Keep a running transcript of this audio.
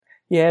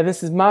Yeah,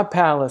 this is my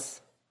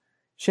palace.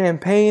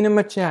 Champagne in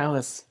my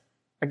chalice.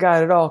 I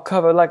got it all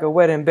covered like a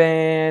wedding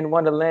band.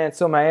 Wonderland,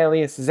 so my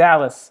alias is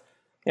Alice.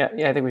 Yeah,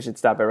 I think we should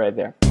stop it right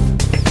there.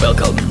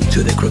 Welcome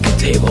to the Crooked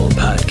Table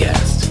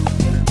Podcast,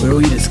 where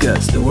we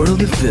discuss the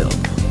world of film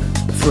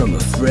from a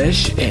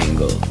fresh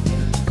angle.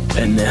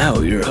 And now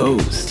your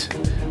host,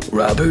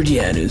 Robert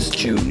Yanez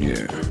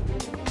Jr.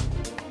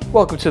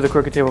 Welcome to the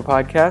Crooked Table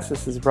Podcast.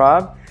 This is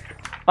Rob.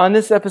 On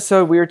this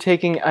episode, we are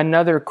taking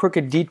another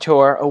crooked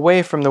detour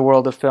away from the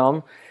world of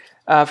film.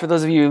 For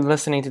those of you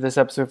listening to this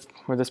episode,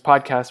 or this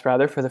podcast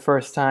rather, for the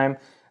first time,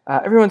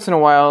 every once in a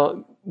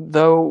while,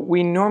 though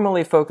we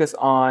normally focus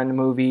on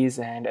movies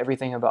and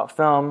everything about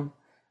film,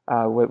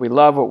 what we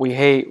love, what we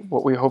hate,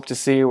 what we hope to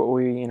see, what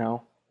we,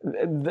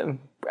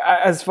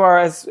 as far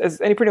as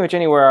pretty much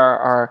anywhere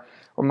our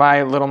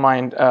my little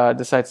mind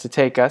decides to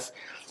take us,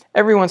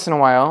 every once in a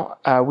while,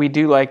 we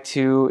do like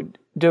to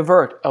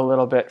divert a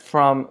little bit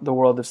from the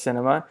world of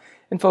cinema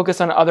and focus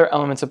on other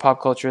elements of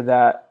pop culture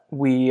that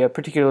we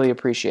particularly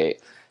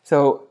appreciate.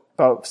 So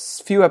about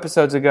a few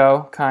episodes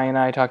ago, Kai and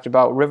I talked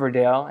about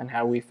Riverdale and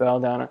how we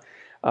fell down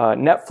a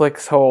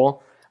Netflix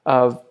hole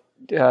of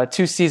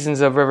 2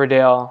 seasons of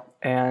Riverdale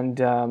and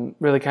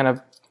really kind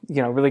of,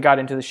 really got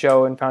into the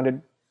show and found it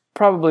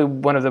probably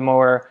one of the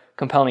more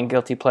compelling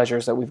guilty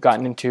pleasures that we've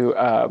gotten into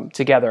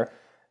together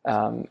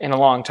in a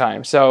long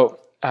time. So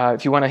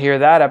if you want to hear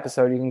that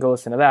episode, you can go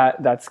listen to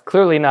that. That's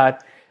clearly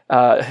not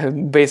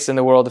based in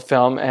the world of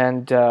film.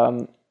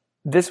 And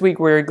this week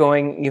we're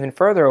going even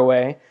further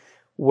away,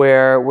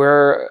 where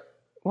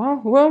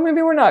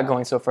maybe we're not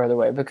going so further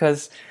away,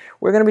 because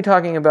we're going to be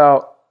talking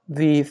about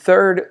the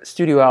third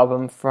studio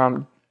album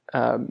from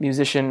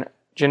musician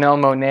Janelle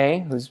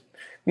Monáe, whose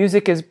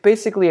music is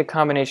basically a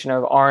combination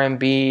of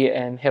R&B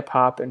and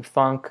hip-hop and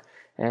funk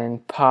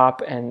and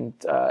pop, and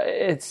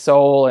it's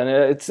soul, and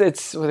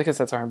it's well, I guess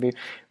that's R&B,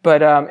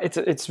 but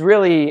it's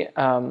really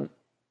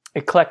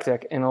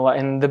eclectic in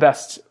the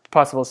best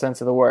possible sense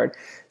of the word.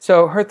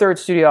 So her third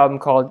studio album,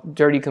 called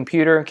Dirty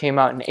Computer, came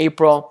out in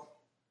April,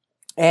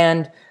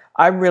 and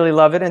I really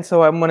love it. And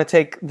so I'm going to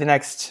take the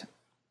next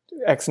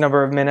X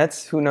number of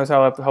minutes, who knows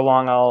how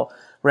long I'll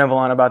ramble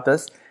on about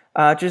this,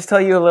 just tell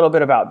you a little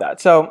bit about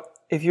that. So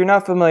if you're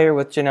not familiar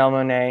with Janelle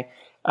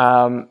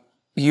Monáe,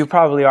 you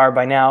probably are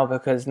by now,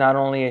 because not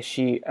only is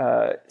she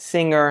a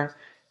singer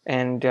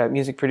and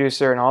music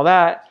producer and all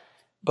that,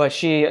 but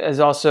she is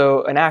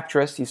also an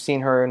actress. You've seen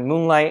her in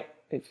Moonlight.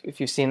 If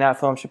you've seen that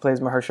film, she plays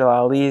Mahershala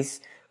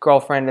Ali's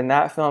girlfriend in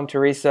that film,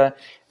 Teresa,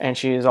 and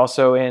she is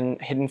also in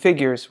Hidden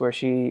Figures, where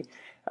she,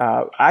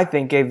 I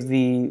think, gave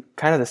the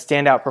kind of the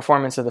standout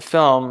performance of the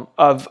film,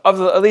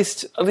 at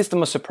least the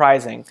most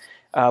surprising.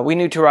 We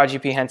knew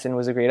Taraji P. Henson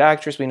was a great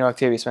actress. We know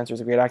Octavia Spencer is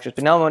a great actress.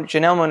 But Janelle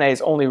Monáe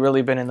has only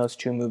really been in those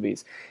 2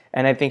 movies,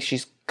 and I think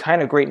she's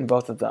kind of great in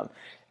both of them,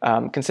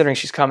 considering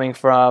she's coming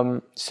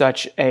from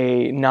such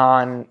a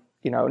not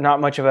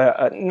much of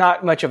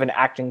an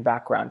acting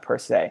background per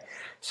se.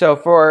 So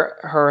for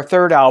her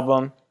third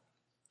album,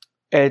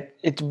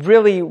 it's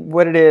really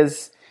what it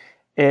is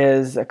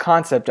a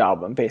concept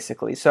album,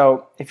 basically.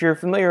 So if you're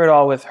familiar at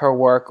all with her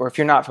work, or if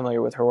you're not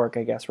familiar with her work,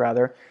 I guess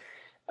rather,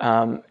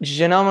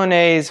 Janelle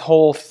Monáe's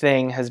whole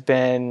thing has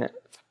been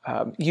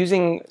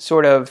using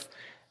sort of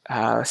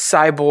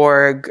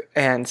cyborg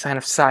and kind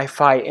of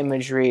sci-fi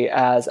imagery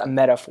as a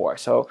metaphor.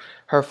 So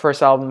her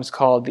first album is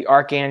called The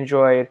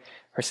Archandroid.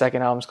 Her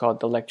second album is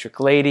called The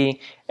Electric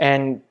Lady.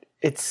 And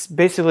it's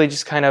basically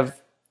just kind of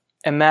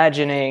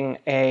imagining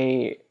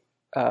a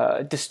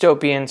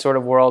dystopian sort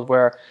of world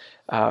where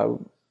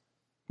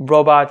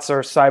robots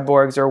or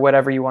cyborgs or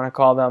whatever you want to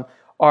call them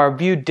are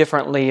viewed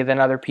differently than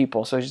other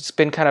people. So it's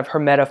been kind of her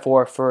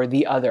metaphor for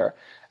the other,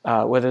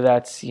 whether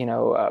that's being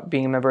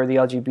a member of the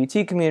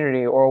LGBT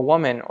community, or a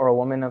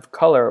woman of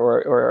color,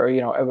 or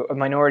a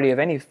minority of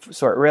any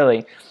sort.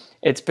 Really,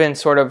 it's been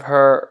sort of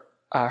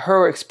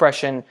her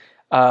expression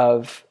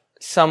of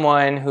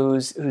someone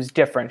who's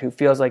different, who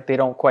feels like they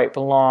don't quite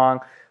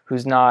belong,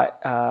 who's not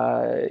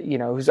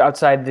who's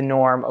outside the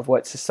norm of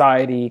what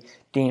society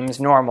deems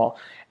normal.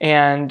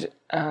 And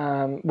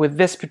with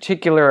this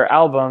particular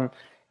album,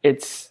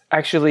 it's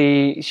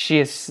actually,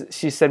 she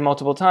said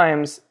multiple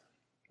times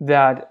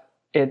that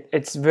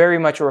it's very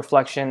much a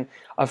reflection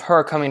of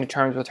her coming to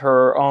terms with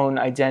her own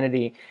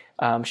identity.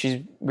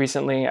 She's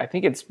recently, I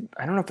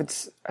don't know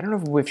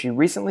if she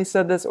recently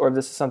said this, or if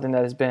this is something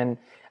that has been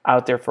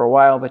out there for a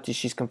while, but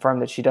she's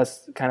confirmed that she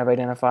does kind of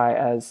identify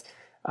as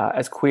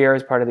queer,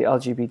 as part of the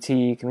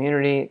LGBT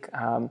community.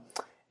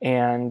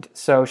 And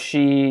so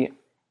she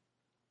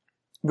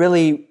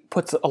really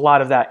puts a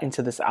lot of that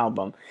into this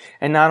album.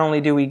 And not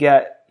only do we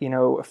get,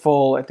 a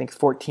full, I think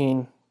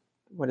 14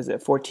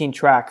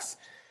 tracks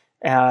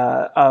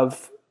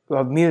of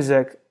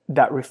music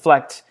that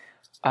reflect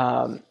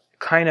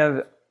kind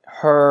of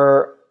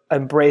her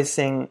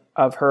embracing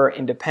of her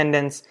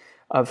independence,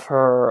 of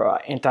her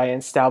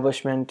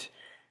anti-establishmentism,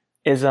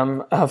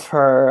 of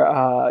her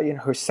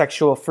her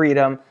sexual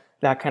freedom,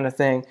 that kind of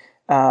thing.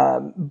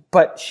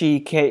 But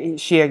she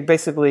had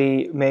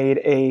basically made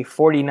a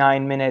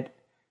 49-minute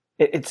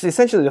it's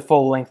essentially the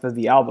full length of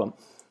the album,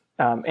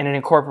 and it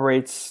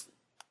incorporates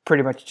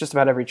pretty much just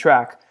about every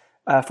track.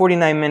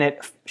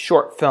 49-minute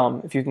short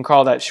film, if you can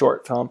call that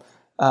short film,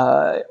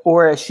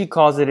 or as she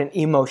calls it, an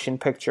emotion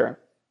picture.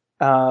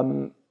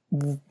 And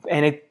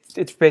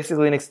it's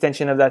basically an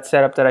extension of that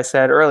setup that I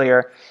said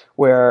earlier,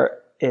 where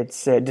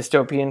it's a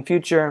dystopian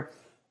future,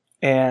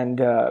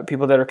 and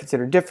people that are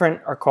considered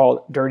different are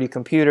called dirty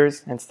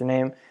computers, hence the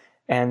name,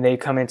 and they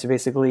come in to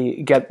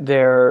basically get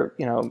their,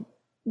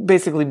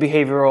 basically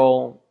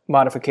behavioral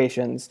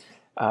modifications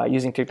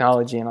using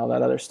technology and all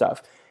that other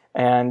stuff.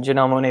 And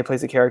Janelle Monáe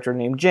plays a character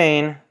named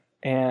Jane,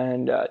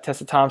 and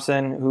Tessa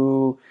Thompson,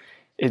 who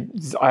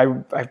is,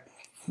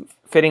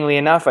 fittingly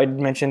enough, I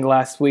mentioned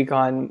last week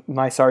on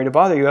my Sorry to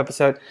Bother You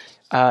episode,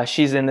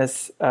 she's in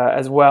this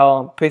as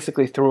well,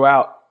 basically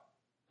throughout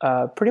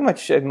pretty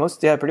much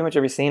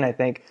every scene, I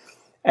think,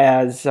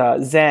 as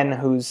Zen,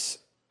 who's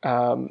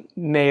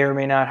may or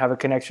may not have a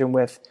connection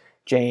with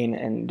Jane,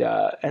 and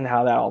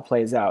how that all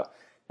plays out.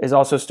 It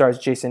also stars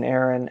Jason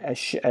Aaron as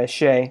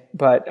Shay,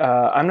 but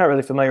I'm not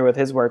really familiar with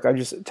his work.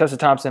 Tessa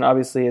Thompson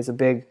obviously is a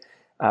big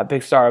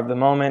star of the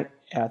moment,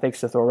 thanks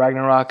to Thor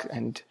Ragnarok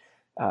and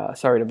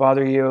Sorry to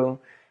Bother You,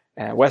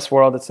 and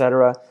Westworld,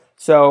 etc.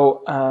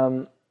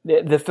 So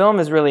the film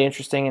is really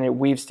interesting, and it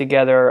weaves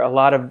together a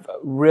lot of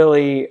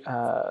really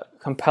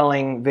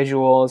compelling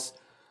visuals,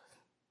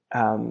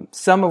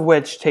 some of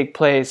which take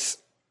place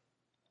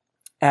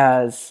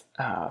as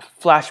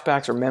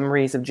flashbacks or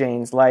memories of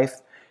Jane's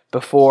life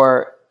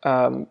before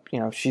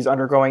she's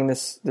undergoing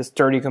this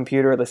dirty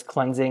computer, this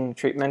cleansing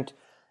treatment.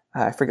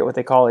 I forget what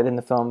they call it in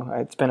the film.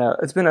 It's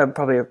been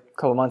probably a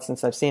couple months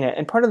since I've seen it,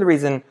 and part of the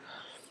reason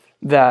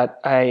that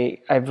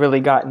I've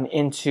really gotten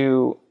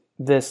into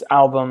this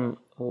album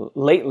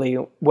lately.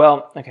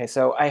 Well, okay,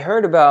 so I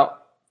heard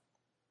about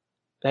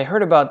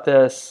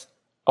this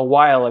a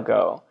while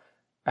ago,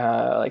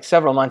 like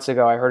several months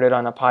ago. I heard it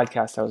on a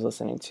podcast I was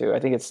listening to. I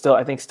think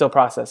still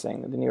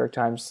processing, the New York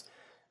Times,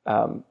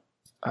 one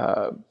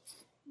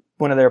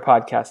of their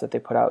podcasts that they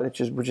put out,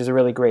 which is a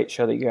really great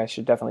show that you guys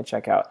should definitely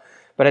check out.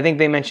 But I think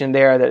they mentioned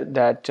there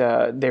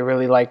that they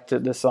really liked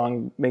the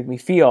song "Make Me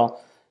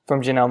Feel"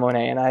 from Janelle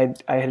Monáe, and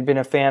I had been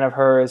a fan of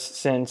hers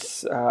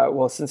since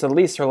at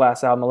least her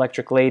last album,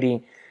 Electric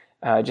Lady.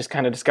 Just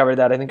kind of discovered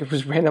that. I think it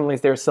was randomly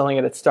they were selling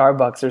it at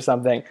Starbucks or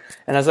something,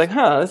 and I was like,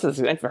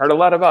 I've heard a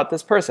lot about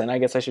this person. I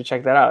guess I should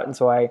check that out. And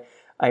so I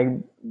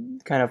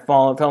kind of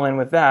fell in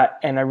with that,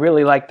 and I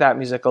really liked that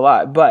music a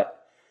lot. But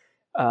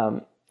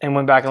and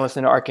went back and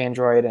listened to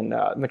Arcandroid and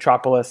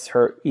Metropolis,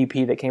 her EP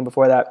that came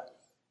before that.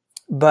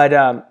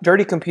 But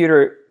Dirty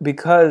Computer,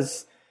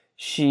 because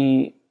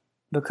she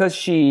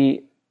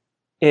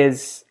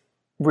is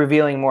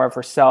revealing more of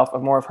herself,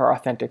 more of her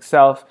authentic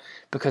self,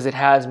 because it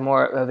has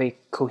more of a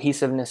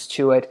cohesiveness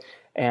to it,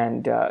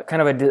 and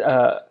kind of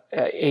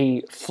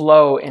a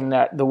flow in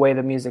that the way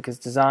the music is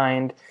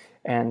designed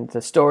and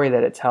the story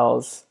that it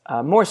tells,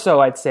 more so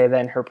I'd say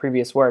than her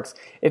previous works.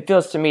 It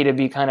feels to me to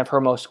be kind of her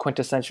most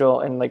quintessential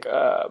and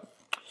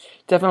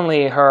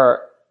definitely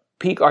her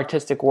peak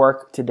artistic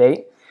work to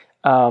date.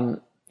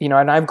 And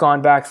I've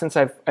gone back since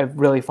I've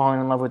really fallen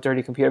in love with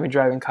Dirty Computer. I've been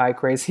driving Kai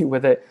crazy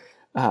with it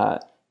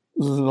the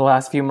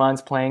last few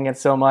months, playing it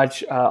so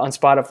much on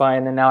Spotify,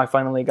 and then now I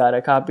finally got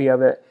a copy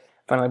of it.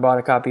 Finally bought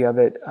a copy of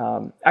it,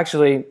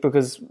 actually,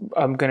 because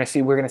we're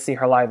gonna see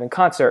her live in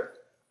concert.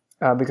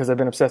 Because I've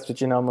been obsessed with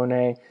Janelle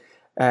Monáe,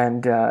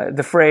 and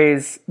the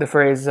phrase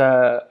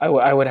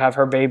I would have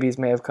her babies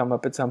may have come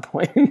up at some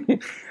point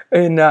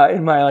in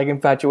my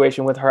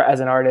infatuation with her as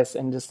an artist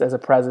and just as a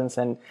presence.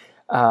 And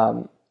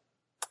I've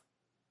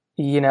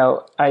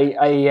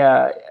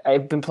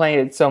been playing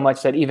it so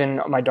much that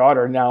even my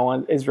daughter now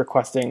is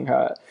requesting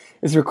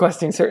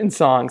certain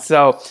songs.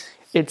 So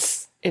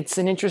it's been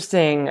an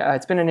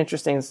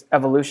interesting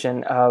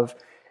evolution of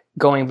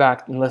going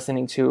back and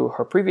listening to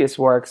her previous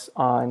works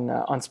on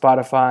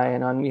Spotify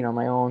and on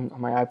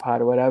my iPod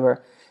or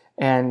whatever,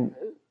 and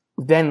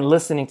then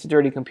listening to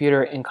Dirty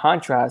Computer in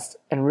contrast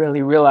and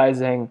really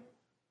realizing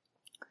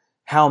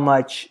how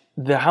much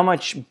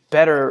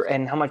better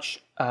and how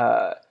much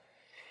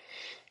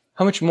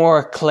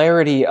more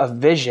clarity of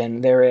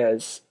vision there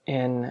is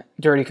in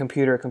Dirty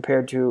Computer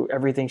compared to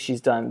everything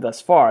she's done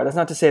thus far. That's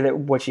not to say that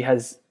what she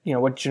has,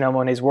 what Janelle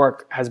Monáe's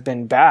work has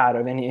been bad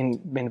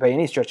by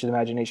any stretch of the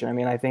imagination. I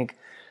mean, I think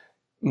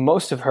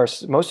most of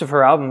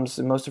her albums,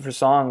 most of her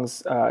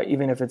songs,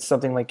 even if it's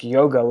something like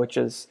Yoga,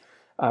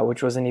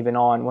 which wasn't even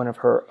on one of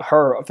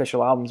her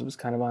official albums, it was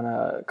kind of on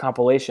a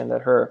compilation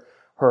that her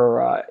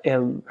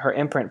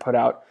imprint put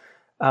out.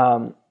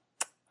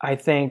 I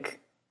think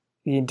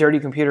the Dirty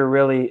Computer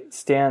really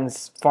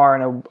stands far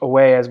and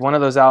away as one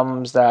of those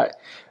albums that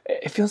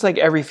it feels like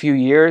every few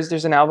years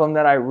there's an album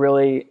that I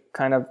really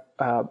kind of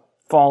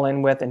fall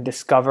in with and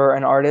discover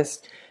an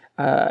artist.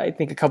 I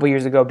think a couple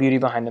years ago, Beauty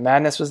Behind the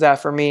Madness was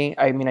that for me.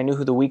 I mean, I knew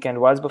who The Weeknd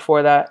was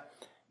before that,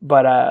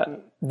 but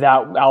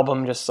that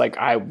album, just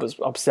I was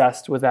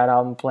obsessed with that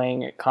album,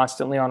 playing it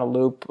constantly on a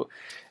loop.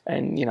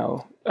 And,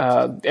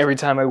 every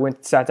time I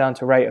sat down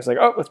to write, I was like,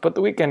 oh, let's put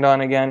The Weeknd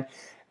on again.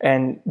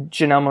 And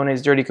Janelle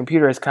Monáe's Dirty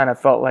Computer has kind of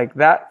felt like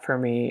that for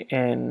me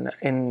in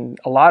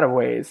a lot of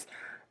ways.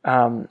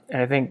 And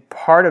I think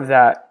part of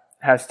that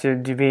has to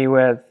be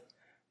with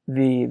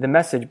the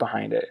message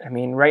behind it. I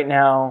mean, right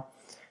now,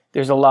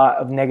 there's a lot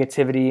of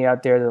negativity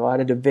out there. There's a lot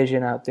of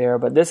division out there.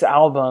 But this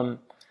album,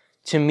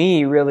 to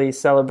me, really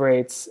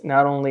celebrates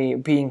not only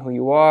being who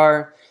you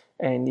are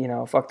and,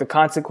 fuck the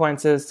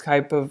consequences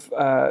type of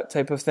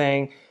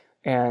thing,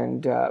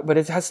 and but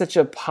it has such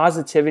a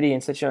positivity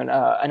and such an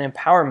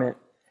empowerment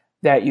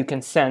that you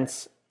can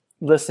sense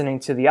listening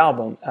to the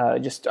album.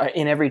 Just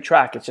in every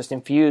track, it's just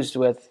infused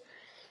with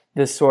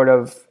this sort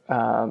of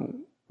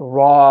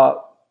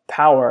raw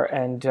power,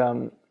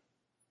 and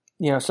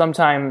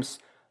sometimes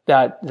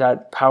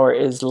that power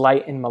is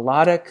light and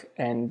melodic,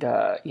 and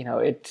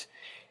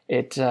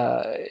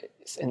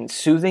and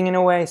soothing in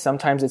a way.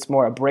 Sometimes it's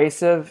more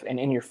abrasive and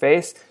in your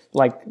face,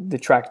 like the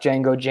track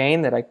Django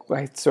Jane that I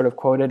sort of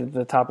quoted at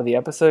the top of the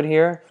episode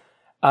here.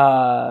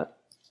 But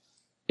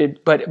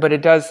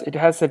it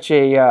has such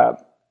a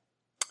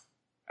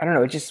I don't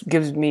know, it just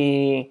gives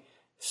me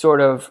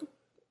sort of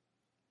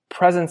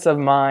presence of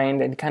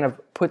mind and kind of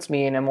puts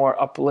me in a more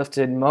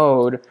uplifted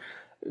mode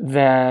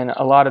than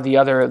a lot of the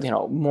other,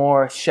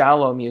 more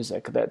shallow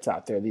music that's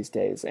out there these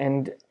days.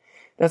 And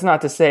that's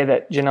not to say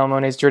that Janelle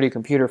Monáe's Dirty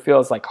Computer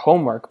feels like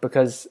homework,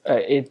 because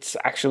it's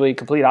actually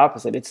complete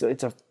opposite. It's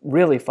a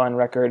really fun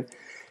record.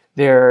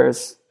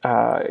 There's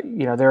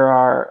there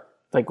are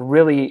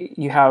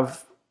you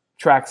have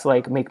tracks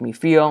like Make Me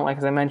Feel, like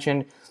as I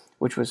mentioned,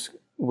 which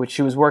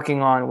she was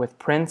working on with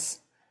Prince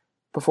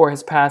before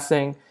his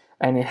passing,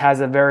 and it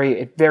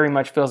very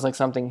much feels like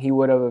something he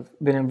would have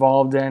been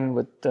involved in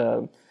with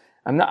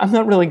I'm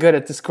not really good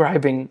at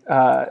describing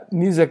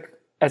music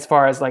as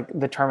far as like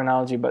the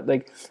terminology, but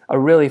like a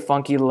really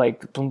funky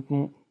like boom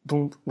boom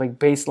boom like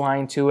bass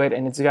line to it,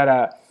 and it's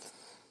got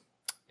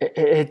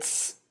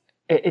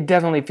it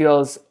definitely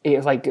feels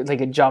like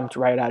it jumped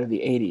right out of the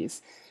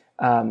 80s.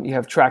 You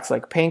have tracks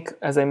like Pink,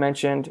 as I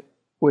mentioned,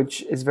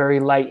 which is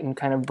very light and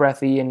kind of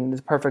breathy and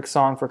the perfect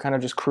song for kind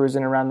of just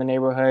cruising around the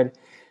neighborhood.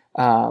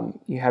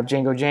 You have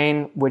Django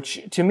Jane,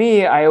 which to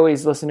me, I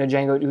always listen to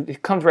Django.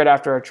 It comes right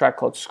after a track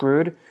called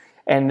Screwed,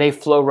 and they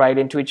flow right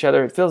into each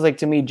other. It feels like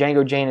to me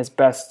Django Jane is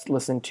best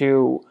listened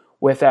to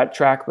with that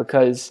track,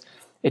 because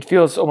it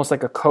feels almost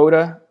like a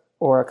coda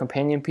or a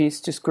companion piece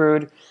to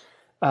Screwed,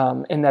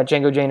 in that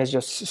Django Jane is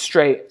just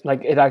straight,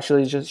 like it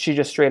actually she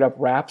just straight up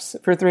raps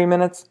for 3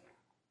 minutes,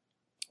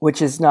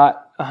 which is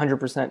not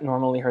 100%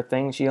 normally her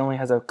thing. She only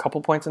has a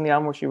couple points in the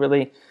album where she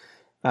really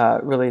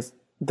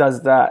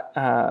does that,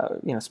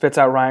 spits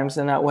out rhymes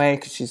in that way,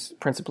 because she's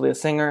principally a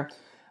singer.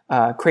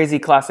 Crazy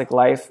Classic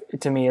Life,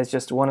 to me, is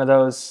just one of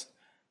those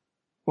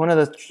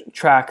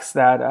tracks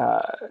that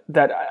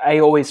I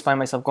always find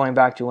myself going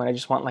back to when I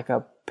just want like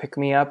a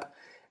pick-me-up.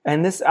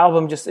 And this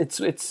album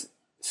it's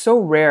so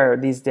rare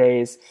these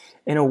days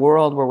in a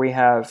world where we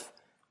have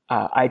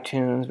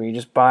iTunes, where you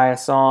just buy a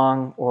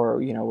song, or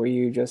where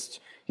you just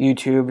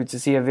YouTube to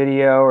see a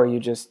video, or you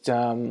just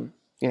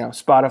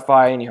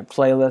Spotify and you have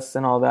playlists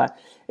and all that.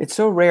 It's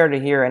so rare to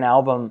hear an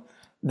album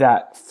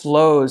that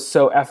flows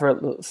so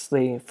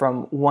effortlessly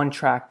from one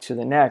track to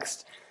the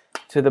next,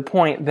 to the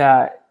point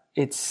that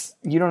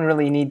you don't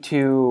really need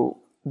to.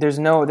 There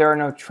are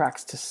no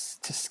tracks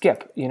to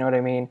skip. You know what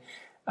I mean?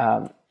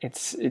 A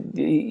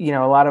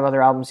lot of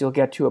other albums you'll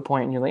get to a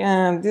point and you're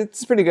like,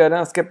 it's pretty good.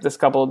 I'll skip this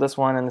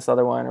one and this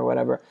other one or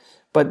whatever.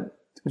 But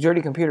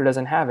Dirty Computer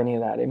doesn't have any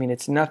of that. I mean,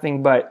 it's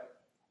nothing but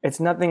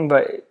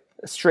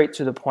straight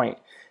to the point.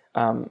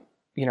 And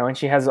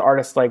she has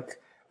artists like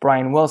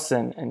Brian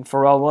Wilson and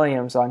Pharrell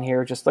Williams on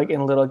here, just like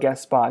in little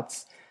guest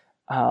spots.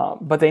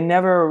 But they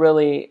never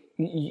really,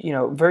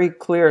 very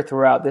clear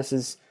throughout, this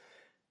is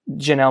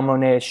Janelle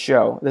Monáe's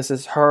show. This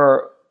is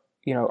her,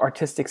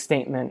 artistic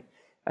statement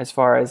as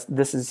far as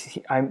this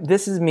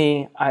is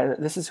me,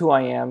 this is who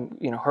I am,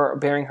 her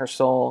bearing her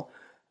soul,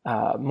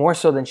 more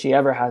so than she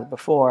ever has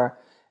before.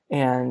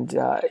 And,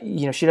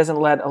 she doesn't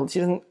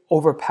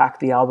overpack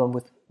the album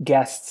with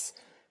guests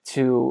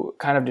to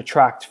kind of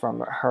detract from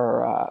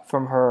her,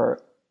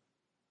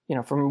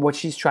 from what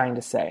she's trying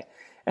to say.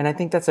 And I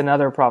think that's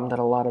another problem that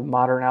a lot of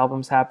modern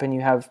albums happen.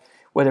 You have,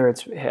 whether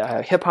it's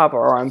hip hop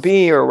or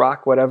R&B or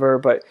rock, whatever,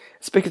 but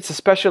it's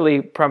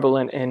especially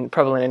prevalent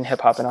in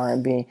hip hop and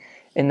R&B,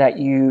 in that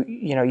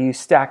you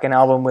stack an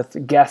album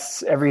with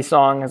guests. Every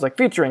song is like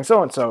featuring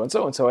so and so and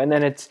so and so, and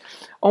then it's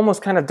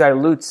almost kind of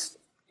dilutes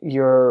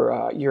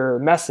your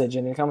message,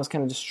 and it almost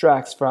kind of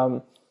distracts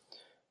from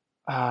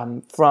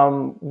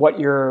what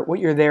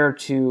you're there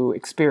to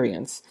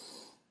experience.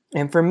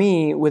 And for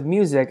me, with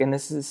music, and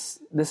this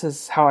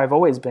is how I've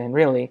always been,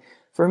 really.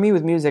 For me,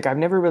 with music, I've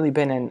never really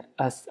been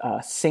a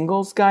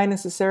singles guy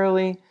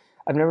necessarily.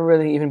 I've never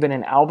really even been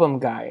an album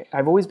guy.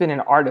 I've always been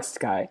an artist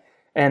guy.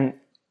 And,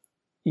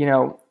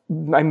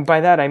 by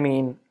that I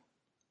mean,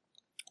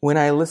 when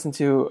I listen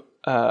to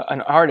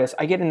an artist,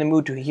 I get in the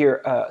mood to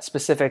hear a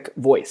specific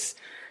voice.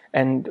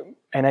 And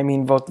I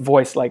mean both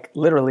voice, like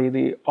literally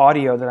the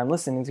audio that I'm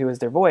listening to is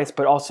their voice,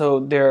 but also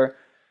their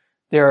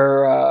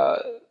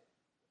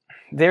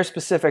their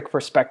specific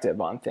perspective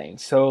on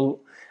things. So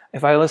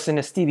if I listen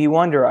to Stevie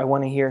Wonder, I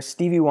want to hear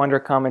Stevie Wonder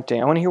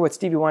commenting. I want to hear what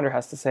Stevie Wonder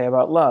has to say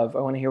about love.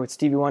 I want to hear what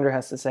Stevie Wonder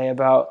has to say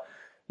about,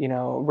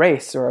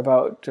 race, or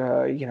about,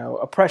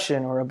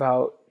 oppression, or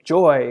about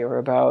joy, or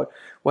about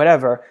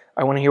whatever.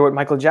 I want to hear what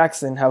Michael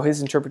Jackson, how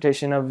his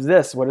interpretation of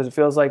this, what it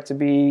feels like to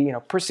be,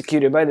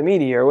 persecuted by the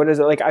media, or what is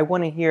it like? I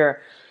want to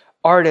hear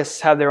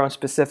artists have their own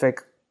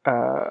specific,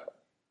 I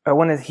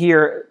want to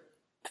hear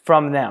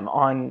from them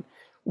on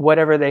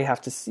whatever they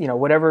have to,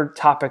 whatever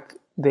topic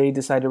they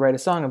decide to write a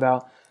song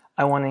about.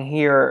 I want to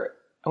hear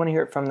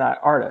it from that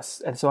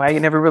artist. And so I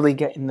never really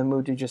get in the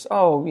mood to just,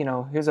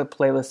 here's a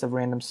playlist of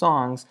random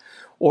songs,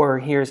 or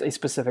here's a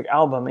specific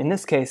album. In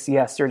this case,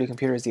 yes, Dirty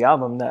Computer is the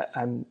album that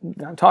I'm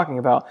talking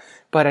about.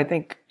 But I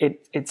think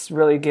it's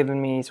really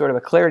given me sort of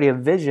a clarity of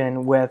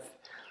vision with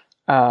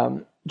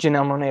Janelle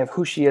Monáe of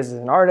who she is as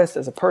an artist,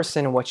 as a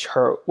person, and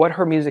what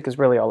her music is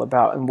really all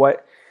about, and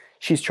what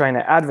she's trying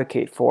to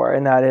advocate for.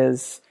 And that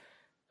is,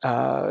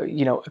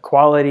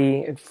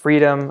 equality and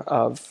freedom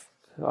of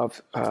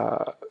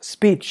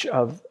speech,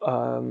 of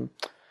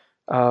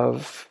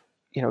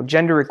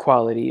gender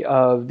equality,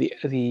 of the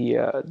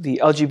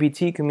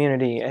LGBT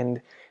community,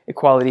 and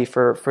equality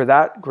for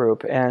that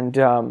group.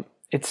 And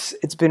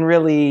it's been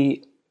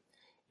really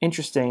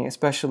interesting,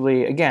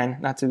 especially, again,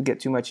 not to get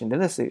too much into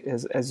this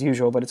as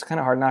usual, but it's kind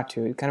of hard not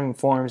to. It kind of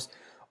informs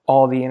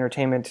all the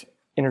entertainment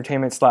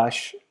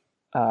slash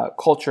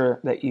culture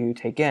that you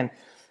take in.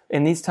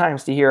 In these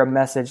times, to hear a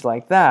message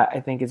like that, I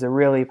think is a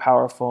really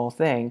powerful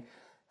thing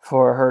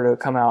for her to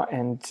come out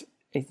and,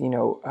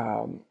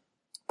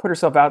 put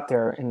herself out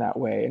there in that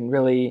way, and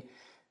really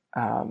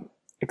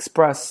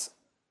express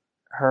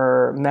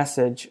her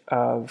message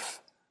of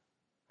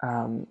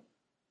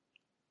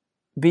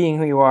being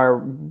who you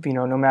are,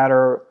 no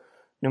matter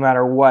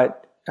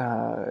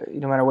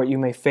what you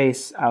may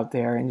face out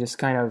there, and just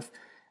kind of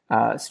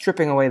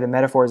stripping away the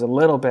metaphors a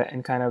little bit,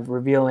 and kind of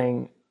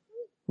revealing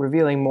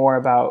more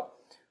about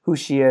who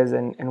she is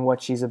and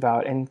what she's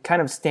about, and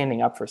kind of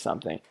standing up for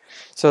something.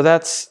 So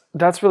that's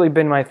really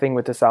been my thing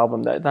with this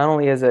album. That not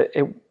only is it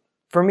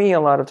for me, a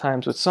lot of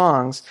times with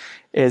songs,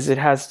 is it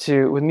has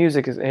to, with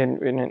music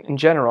in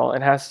general,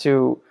 it has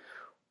to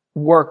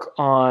work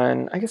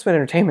on, I guess with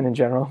entertainment in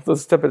general,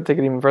 let's take it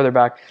even further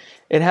back,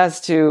 it has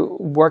to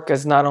work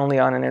as not only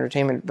on an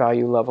entertainment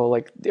value level,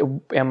 like,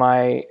 am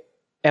I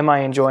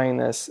enjoying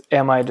this?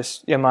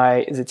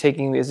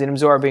 Is it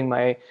absorbing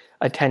my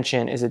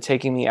attention? Is it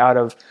taking me out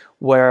of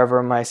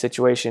wherever my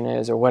situation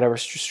is, or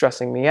whatever's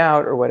stressing me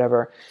out, or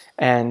whatever,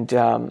 and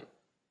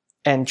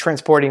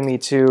transporting me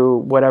to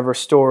whatever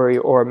story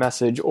or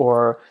message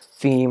or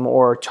theme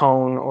or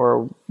tone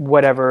or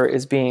whatever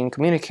is being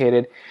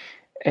communicated?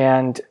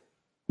 And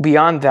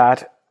beyond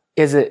that,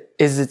 is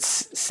it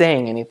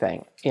saying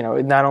anything?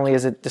 Not only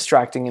is it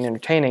distracting and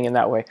entertaining in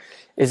that way,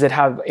 is it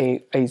have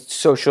a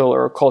social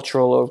or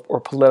cultural or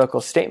political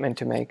statement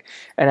to make?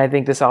 And I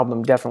think this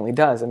album definitely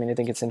does. I mean, I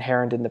think it's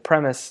inherent in the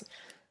premise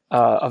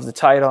of the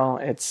title.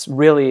 It's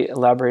really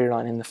elaborated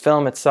on in the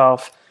film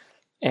itself.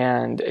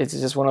 And it's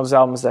just one of those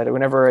albums that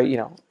whenever,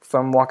 if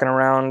I'm walking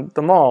around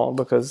the mall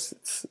because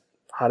it's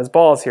hot as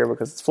balls here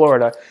because it's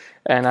Florida,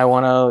 and I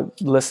want to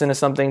listen to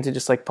something to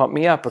just like pump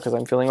me up because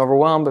I'm feeling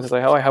overwhelmed because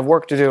I have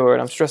work to do, or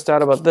I'm stressed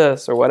out about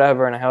this or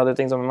whatever, and I have other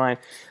things on my mind,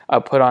 I'll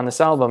put on this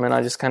album and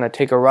I just kind of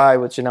take a ride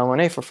with Janelle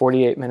Monáe for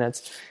 48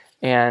 minutes.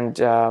 And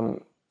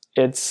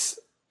it's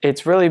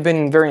really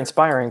been very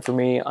inspiring for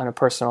me on a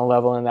personal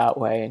level in that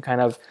way, and kind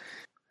of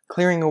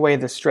clearing away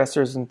the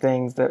stressors and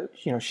things that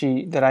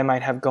that I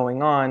might have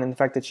going on, and the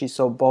fact that she's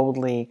so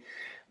boldly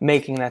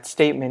making that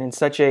statement in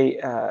such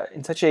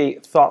a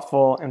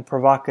thoughtful and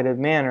provocative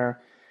manner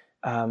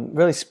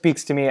really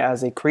speaks to me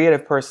as a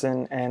creative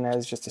person and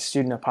as just a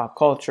student of pop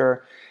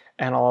culture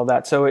and all of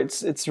that. So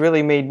it's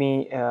really made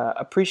me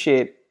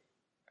appreciate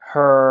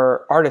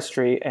her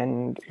artistry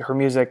and her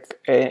music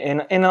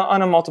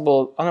on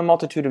a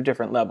multitude of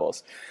different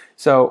levels.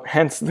 So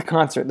hence the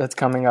concert that's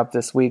coming up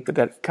this week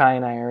that Kai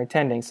and I are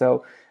attending.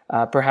 So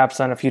perhaps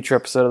on a future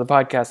episode of the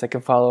podcast, I can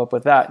follow up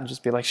with that and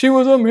just be like, she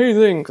was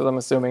amazing, because I'm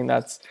assuming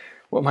that's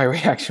what my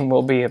reaction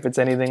will be if it's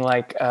anything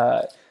like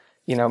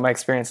my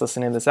experience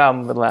listening to this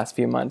album for the last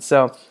few months.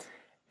 So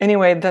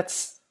anyway,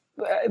 that's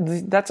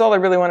all I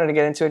really wanted to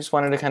get into. I just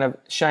wanted to kind of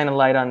shine a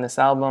light on this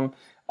album.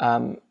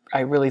 I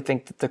really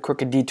think that the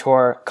Crooked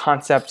Detour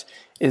concept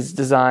is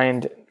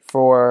designed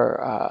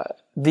for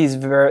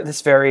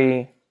this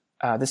very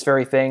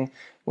thing.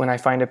 When I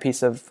find a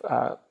piece of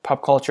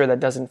pop culture that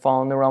doesn't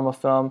fall in the realm of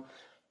film,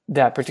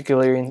 that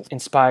particularly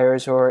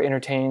inspires or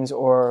entertains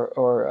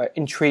or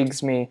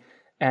intrigues me,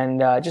 and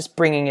just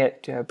bringing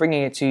it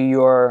to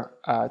your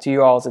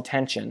all's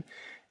attention.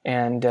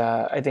 And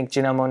I think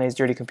Janelle Monáe's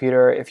Dirty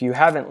Computer, if you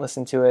haven't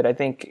listened to it, I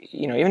think,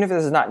 even if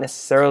this is not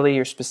necessarily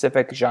your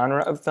specific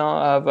genre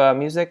of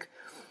music,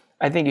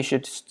 I think you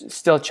should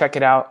still check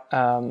it out.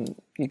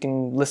 You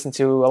can listen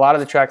to a lot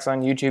of the tracks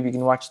on YouTube. You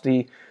can watch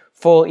the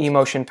full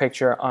emotion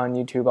picture on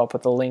YouTube. I'll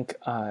put the link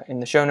in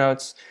the show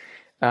notes.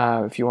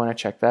 if you want to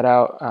check that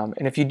out.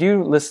 And if you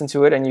do listen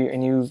to it and you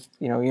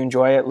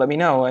enjoy it, let me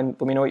know, and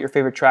let me know what your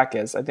favorite track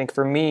is. I think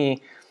for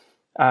me,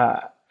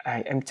 I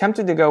am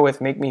tempted to go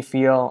with "Make Me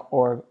Feel"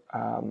 or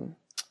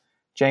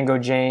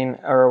Django Jane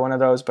or one of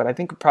those, but I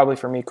think probably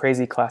for me,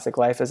 "Crazy Classic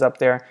Life" is up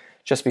there,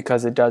 just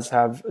because it does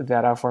have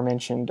that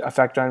aforementioned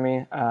effect on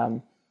me.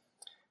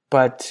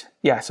 But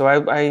yeah, so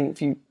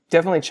if you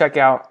definitely check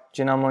out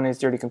Janelle Monáe's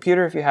Dirty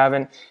Computer if you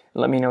haven't,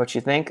 and let me know what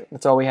you think.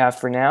 That's all we have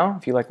for now.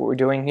 If you like what we're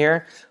doing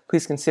here,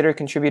 please consider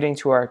contributing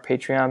to our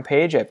Patreon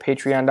page at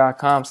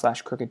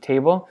patreon.com/Crooked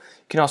Table.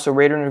 You can also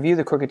rate and review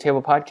the Crooked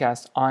Table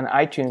podcast on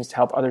iTunes to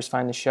help others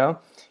find the show.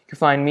 You can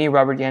find me,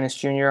 Robert Yanis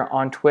Jr.,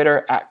 on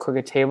Twitter at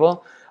Crooked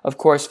Table. Of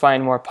course,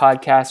 find more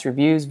podcasts,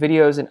 reviews,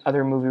 videos, and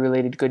other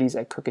movie-related goodies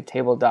at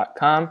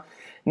crookedtable.com.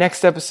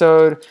 Next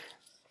episode,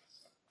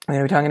 I'm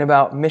going to be talking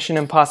about Mission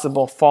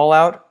Impossible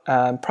Fallout.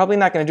 Probably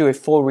not going to do a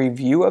full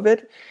review of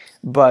it,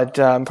 but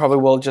probably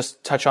will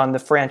just touch on the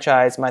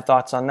franchise, my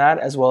thoughts on that,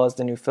 as well as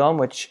the new film,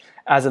 which,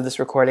 as of this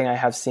recording, I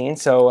have seen.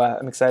 So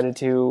I'm excited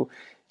to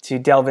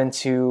delve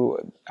into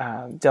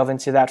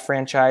that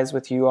franchise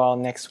with you all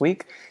next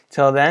week.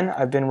 Till then,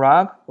 I've been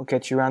Rob. We'll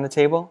catch you around the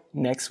table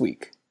next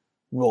week.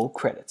 Roll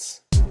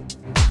credits.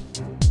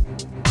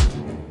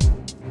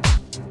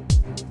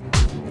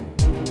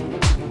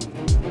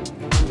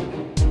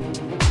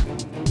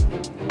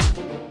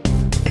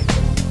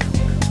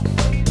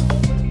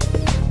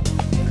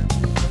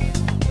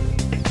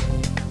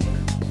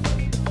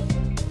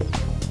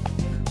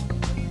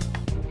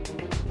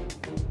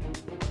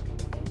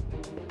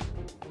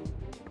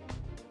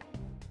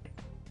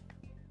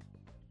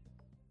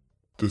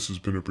 This has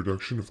been a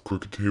production of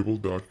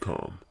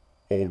CrookedTable.com.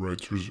 All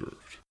rights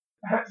reserved.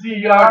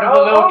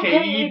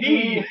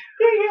 CROOKED